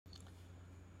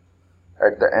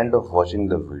At the end of watching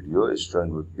the video, a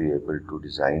student would be able to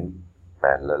design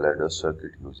parallel adder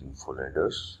circuit using full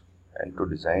adders and to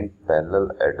design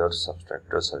parallel adder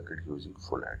subtractor circuit using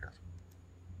full adder.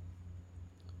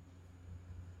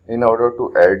 In order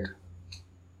to add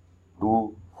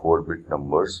two 4-bit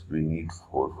numbers, we need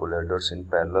 4 full adders in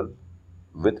parallel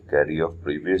with carry of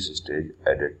previous stage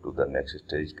added to the next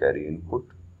stage carry input,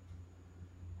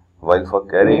 while for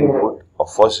carry input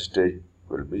of first stage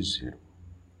will be 0.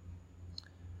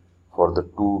 For the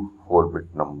two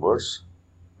 4-bit numbers,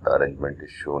 the arrangement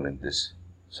is shown in this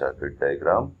circuit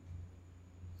diagram,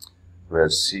 where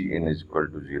Cin is equal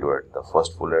to 0 at the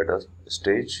first full adder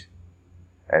stage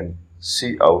and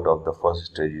C out of the first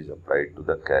stage is applied to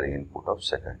the carry input of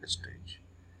second stage.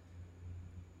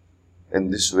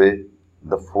 In this way,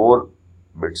 the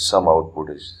 4-bit sum output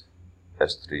is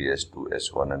S3, S2,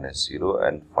 S1 and S0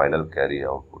 and final carry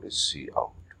output is C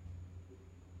out.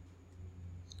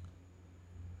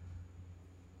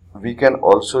 We can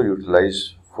also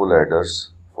utilize full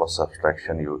adders for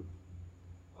subtraction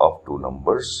of two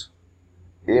numbers.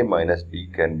 A minus B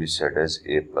can be said as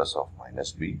A plus of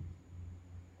minus B.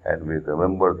 And we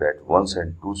remember that 1's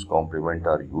and 2's complement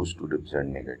are used to represent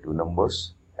negative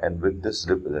numbers, and with this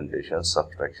representation,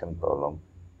 subtraction problem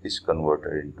is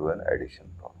converted into an addition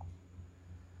problem.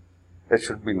 It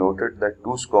should be noted that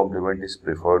 2's complement is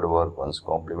preferred over 1's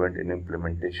complement in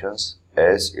implementations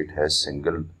as it has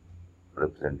single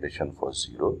representation for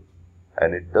 0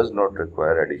 and it does not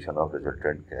require addition of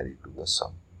resultant carry to the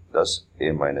sum. Thus,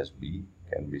 A minus B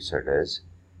can be said as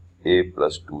A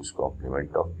plus 2's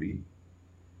complement of B.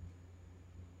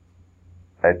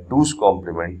 And 2's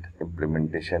complement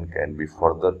implementation can be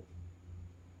further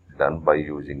done by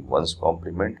using 1's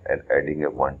complement and adding a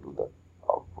 1 to the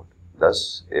output.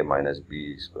 Thus, A minus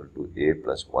B is equal to A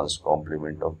plus 1's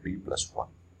complement of B plus 1.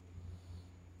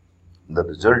 The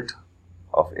result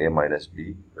of A minus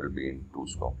B will be in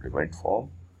 2's complement form.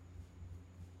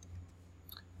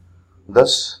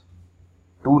 Thus,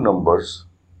 two numbers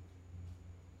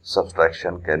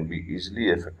subtraction can be easily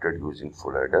effected using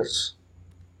full adders.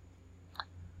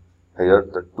 Here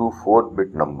the two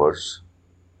 4-bit numbers,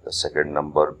 the second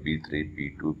number B3,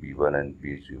 B2, B1 and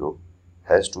B0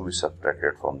 has to be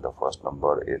subtracted from the first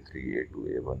number A3,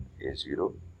 A2, A1,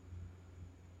 A0.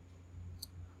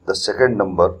 The second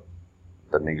number,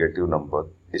 the negative number,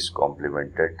 is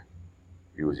complemented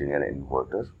using an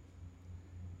inverter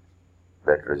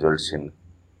that results in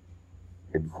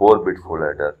 4-bit full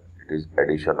adder. It is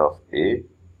addition of A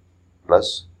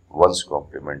plus 1's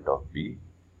complement of B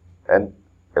and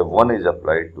a 1 is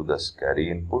applied to the carry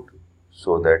input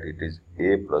so that it is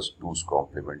A plus 2's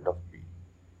complement of B.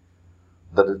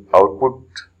 The output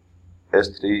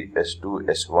S3, S2,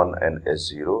 S1 and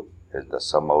S0 is the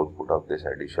sum output of this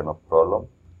addition of problem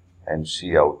and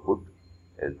C output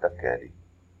is the carry.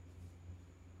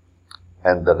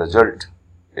 And the result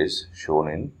is shown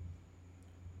in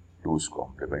 2's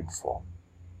complement form.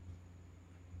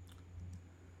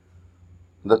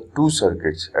 The two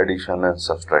circuits, addition and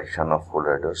subtraction of full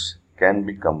adders, can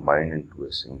be combined into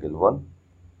a single one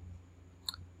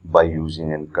by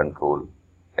using an control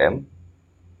M.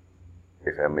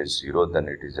 If M is 0, then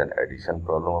it is an addition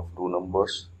problem of two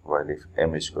numbers, while if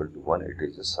M is equal to 1, it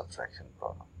is a subtraction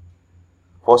problem.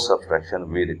 For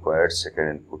subtraction, we require second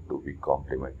input to be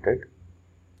complemented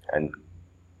and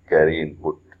carry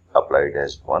input applied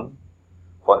as 1.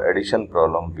 For addition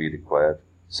problem, we require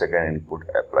second input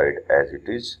applied as it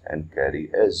is and carry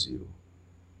as 0.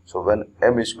 So when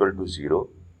M is equal to 0,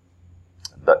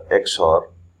 the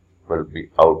XOR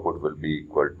output will be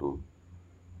equal to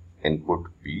input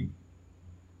B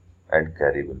and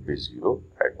carry will be 0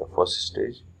 at the first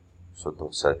stage. So the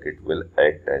circuit will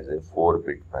act as a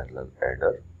 4-bit parallel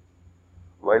adder.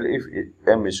 While if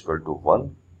M is equal to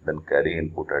 1, then carry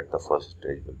input at the first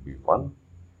stage will be 1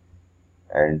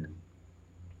 and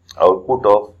output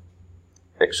of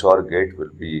XOR gate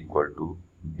will be equal to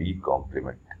B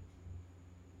complement.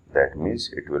 That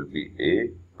means it will be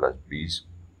A plus B's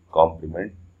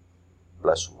complement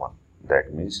plus 1.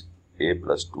 That means A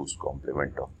plus 2's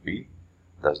complement of B.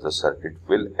 Thus the circuit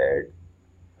will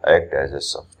act as a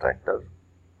subtractor,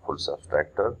 full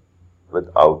subtractor with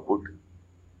output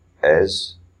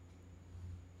as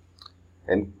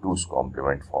in 2's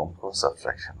complement form for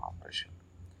subtraction operation.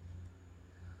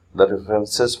 The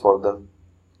references for the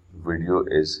video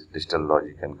is Digital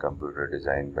Logic and Computer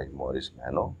Design by Maurice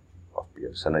Mano of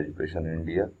Pearson Education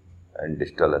India and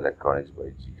Digital Electronics by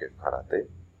G.K. Karate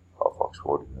of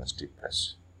Oxford University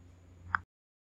Press.